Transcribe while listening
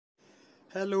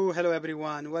Hello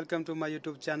everyone. Welcome to my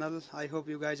YouTube channel. I hope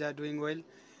you guys are doing well.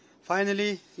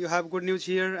 Finally, you have good news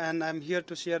here, and I'm here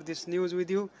to share this news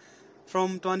with you.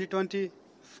 From 2020,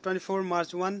 24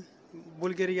 March 1,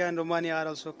 Bulgaria and Romania are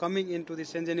also coming into the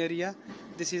Schengen area.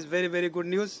 This is very good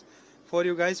news for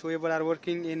you guys, whoever are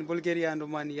working in Bulgaria and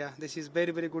Romania. This is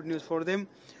very good news for them.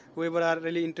 Whoever are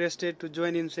really interested to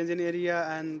join in Schengen area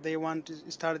and they want to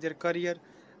start their career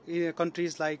in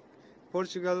countries like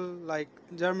Portugal, like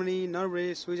Germany,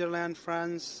 Norway, Switzerland,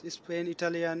 France, Spain,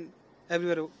 Italy, and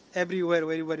everywhere,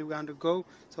 wherever you want to go.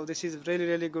 So this is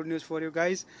really good news for you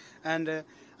guys, and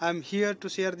I'm here to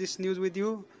share this news with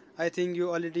you. I think you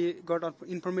already got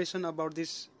information about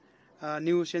this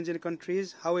new Schengen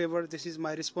countries. However, this is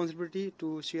my responsibility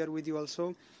to share with you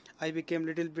also. I became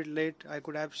little bit late. I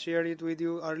could have shared it with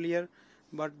you earlier,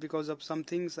 but because of some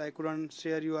things I couldn't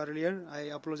share you earlier.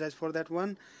 I apologize for that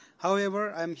one.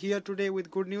 However, I'm here today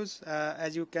with good news.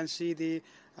 As you can see the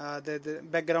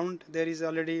background, there is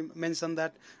already mentioned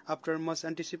that after much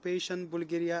anticipation,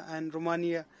 Bulgaria and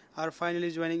Romania are finally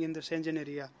joining in the Schengen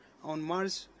area on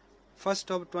March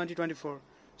 1st of 2024.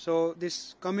 So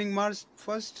this coming March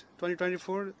 1st,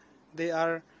 2024, they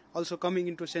are also coming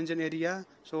into Schengen area.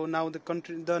 So now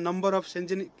the number of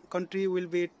Schengen country will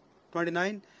be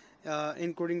 29,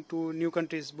 including two new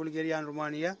countries, Bulgaria and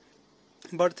Romania.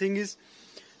 But thing is,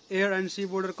 air and sea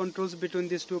border controls between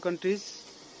these two countries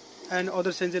and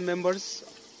other Schengen members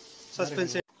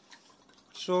suspended.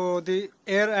 So the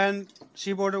air and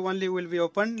sea border only will be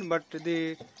open, but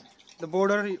the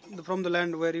border from the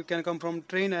land where you can come from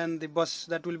train and the bus,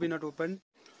 that will be not open.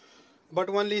 But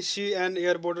only sea and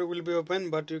air border will be open,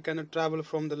 but you cannot travel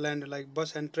from the land like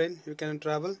bus and train. You cannot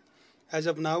travel as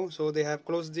of now. So they have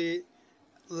closed the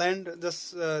land,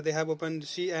 just they have opened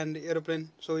sea and airplane,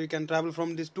 so you can travel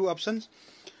from these two options.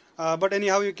 But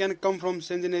anyhow, you can come from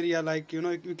Schengen area, like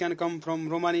you can come from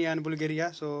Romania and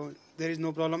Bulgaria, so there is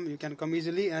no problem. You can come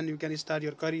easily and you can start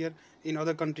your career in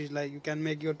other countries, like you can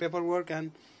make your paperwork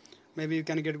and maybe you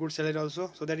can get good salary also.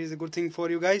 So that is a good thing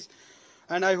for you guys,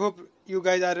 and I hope you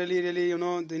guys are really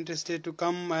interested to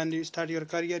come and you start your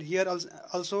career here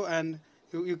also, and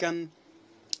you can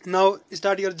now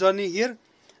start your journey here,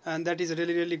 and that is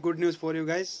really good news for you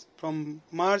guys. From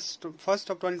March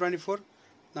 1st of 2024,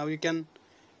 now you can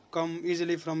come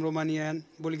easily from Romania and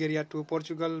Bulgaria to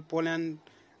Portugal, Poland,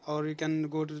 or you can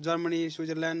go to Germany,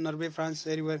 Switzerland, Norway, France,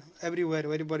 everywhere,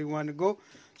 wherever you want to go.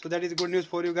 So that is good news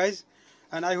for you guys,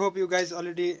 and I hope you guys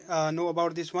already know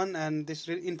about this one, and this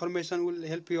information will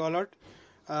help you a lot.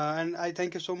 And I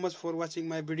thank you so much for watching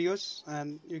my videos,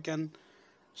 and you can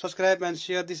subscribe and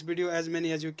share this video as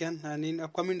many as you can, and in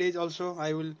upcoming days also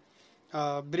I will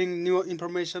bring new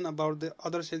information about the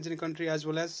other Schengen country as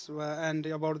well as and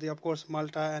about the, of course,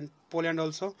 Malta and Poland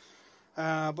also,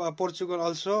 Portugal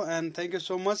also. And thank you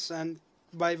so much, and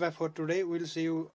bye for today. We'll see you